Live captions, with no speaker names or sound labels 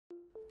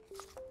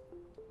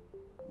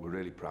We're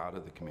really proud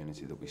of the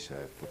community that we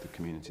serve, but the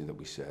community that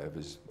we serve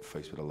is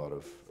faced with a lot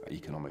of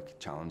economic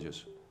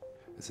challenges.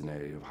 It's an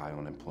area of high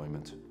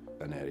unemployment,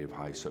 an area of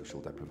high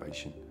social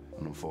deprivation,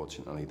 and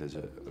unfortunately there's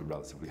a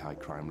relatively high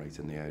crime rate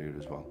in the area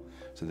as well.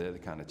 So they're the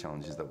kind of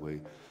challenges that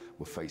we're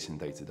facing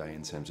day to day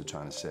in terms of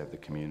trying to serve the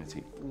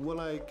community. When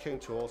I came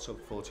to Alsop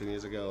 14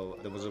 years ago,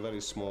 there was a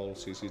very small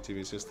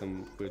CCTV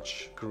system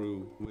which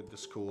grew with the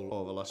school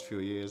over the last few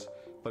years,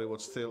 but it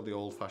was still the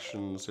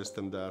old-fashioned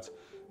system that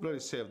really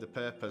served the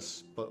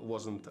purpose but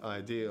wasn't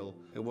ideal.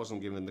 It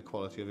wasn't given the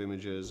quality of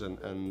images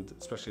and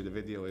especially the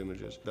video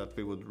images that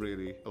we would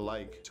really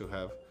like to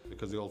have,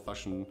 because the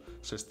old-fashioned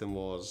system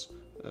was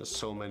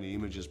so many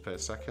images per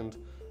second,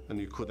 and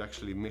you could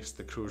actually miss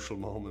the crucial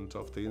moment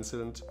of the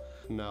incident.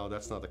 Now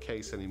that's not the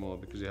case anymore,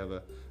 because you have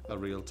a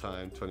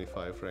real-time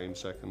 25 frame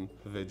second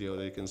video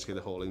that you can see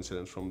the whole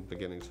incident from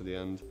beginning to the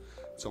end.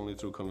 It's only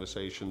through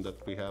conversation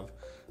that we have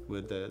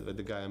with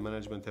the Gaia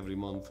management every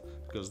month,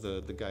 because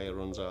the Gaia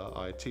runs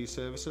our IT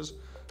services,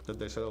 that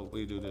they said, oh,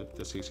 we do the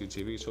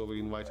CCTV, so we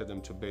invited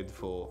them to bid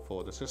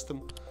for the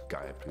system.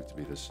 Gaia proved to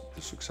be the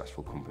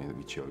successful company that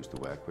we chose to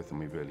work with, and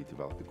we've really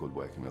developed a good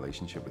working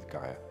relationship with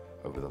Gaia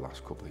over the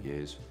last couple of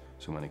years.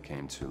 So when it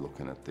came to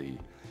looking at the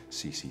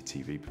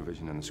CCTV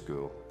provision in the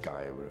school,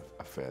 Gaia were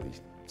a fairly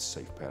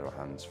safe pair of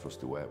hands for us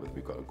to work with.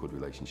 We've got a good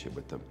relationship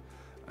with them,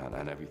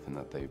 and everything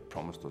that they've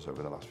promised us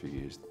over the last few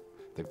years,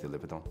 they've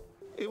delivered on.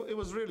 It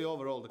was really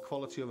overall the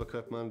quality of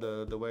equipment,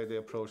 the way they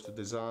approached the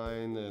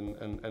design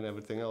and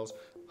everything else.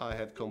 I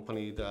had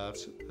company that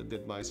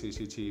did my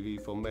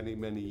CCTV for many,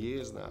 many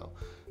years now.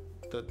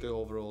 That the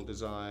overall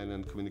design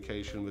and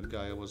communication with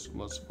Gaia was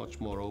much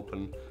more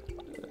open.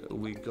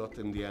 We got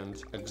in the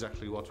end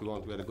exactly what we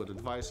wanted. We had a good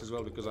advice as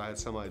well, because I had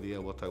some idea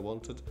what I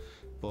wanted,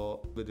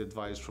 but with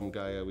advice from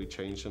Gaia we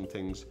changed some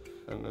things,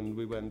 and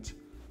we went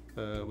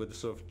with a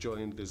sort of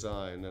joint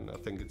design, and I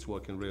think it's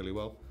working really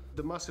well.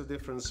 The massive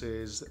difference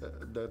is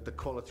the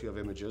quality of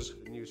images.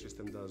 The new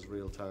system does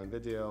real-time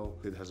video.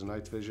 It has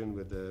night vision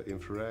with the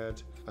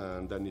infrared,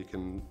 and then you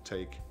can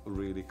take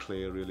really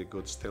clear, really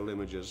good still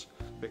images.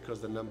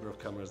 Because the number of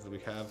cameras that we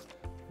have,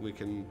 we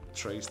can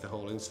trace the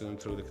whole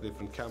incident through the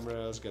different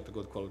cameras, get the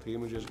good quality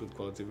images, good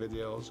quality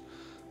videos,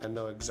 and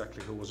know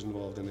exactly who was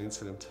involved in the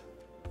incident.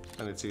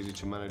 And it's easy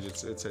to manage,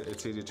 it's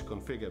easy to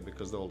configure,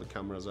 because all the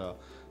cameras are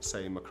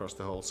same across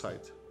the whole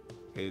site.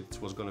 It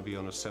was going to be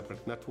on a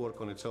separate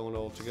network on its own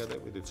altogether,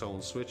 with its own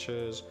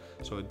switches,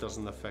 so it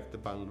doesn't affect the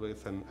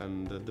bandwidth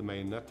and the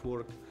main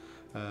network.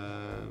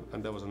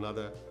 And there was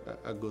another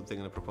good thing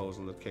in the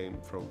proposal that came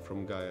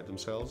from Gaia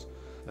themselves.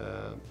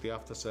 The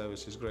after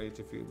service is great.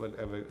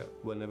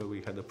 Whenever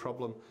we had a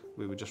problem,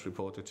 we would just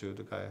report it to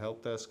the Gaia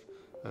help desk,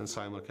 and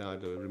Simon can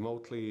either do it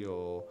remotely,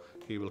 or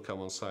he will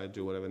come on site,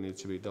 do whatever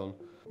needs to be done.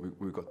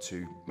 We've got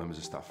 2 members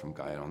of staff from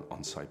Gaia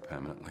on site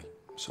permanently,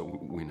 so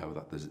we know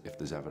that if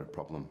there's ever a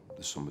problem,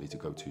 there's somebody to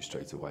go to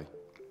straight away.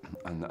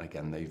 And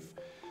again,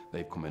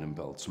 they've come in and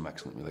built some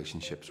excellent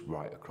relationships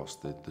right across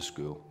the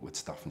school with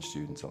staff and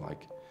students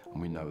alike,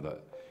 and we know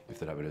that if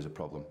there ever is a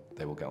problem,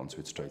 they will get onto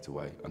it straight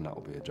away, and that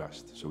will be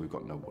addressed, so we've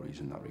got no worries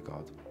in that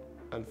regard.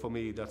 And for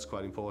me, that's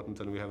quite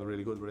important, and we have a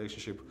really good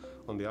relationship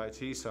on the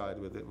IT side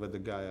with the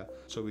Gaia,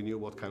 so we knew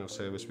what kind of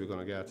service we were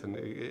going to get, and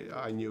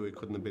I knew it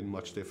couldn't have been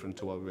much different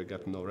to what we were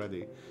getting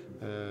already,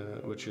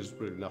 which is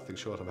really nothing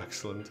short of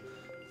excellent.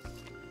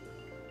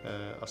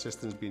 Our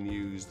system's been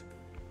used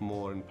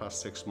more in the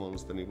past 6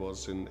 months than it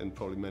was in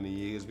probably many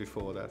years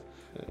before that.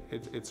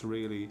 It's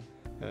really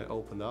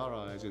opened our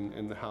eyes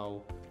in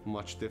how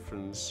much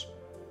difference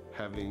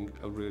having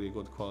a really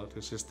good quality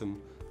system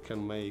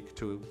can make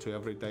to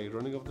everyday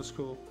running of the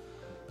school,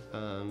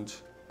 and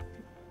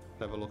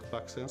never looked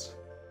back since.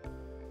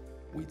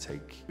 We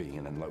take being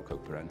an in loco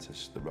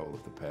parentis, the role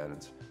of the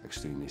parent,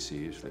 extremely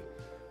seriously.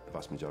 The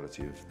vast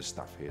majority of the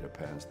staff here are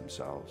parents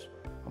themselves,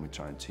 and we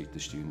try and treat the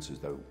students as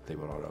though they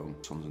were our own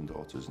sons and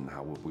daughters, and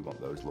how would we want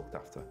those looked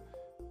after.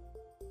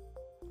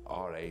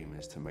 Our aim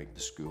is to make the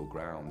school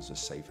grounds a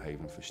safe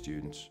haven for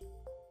students.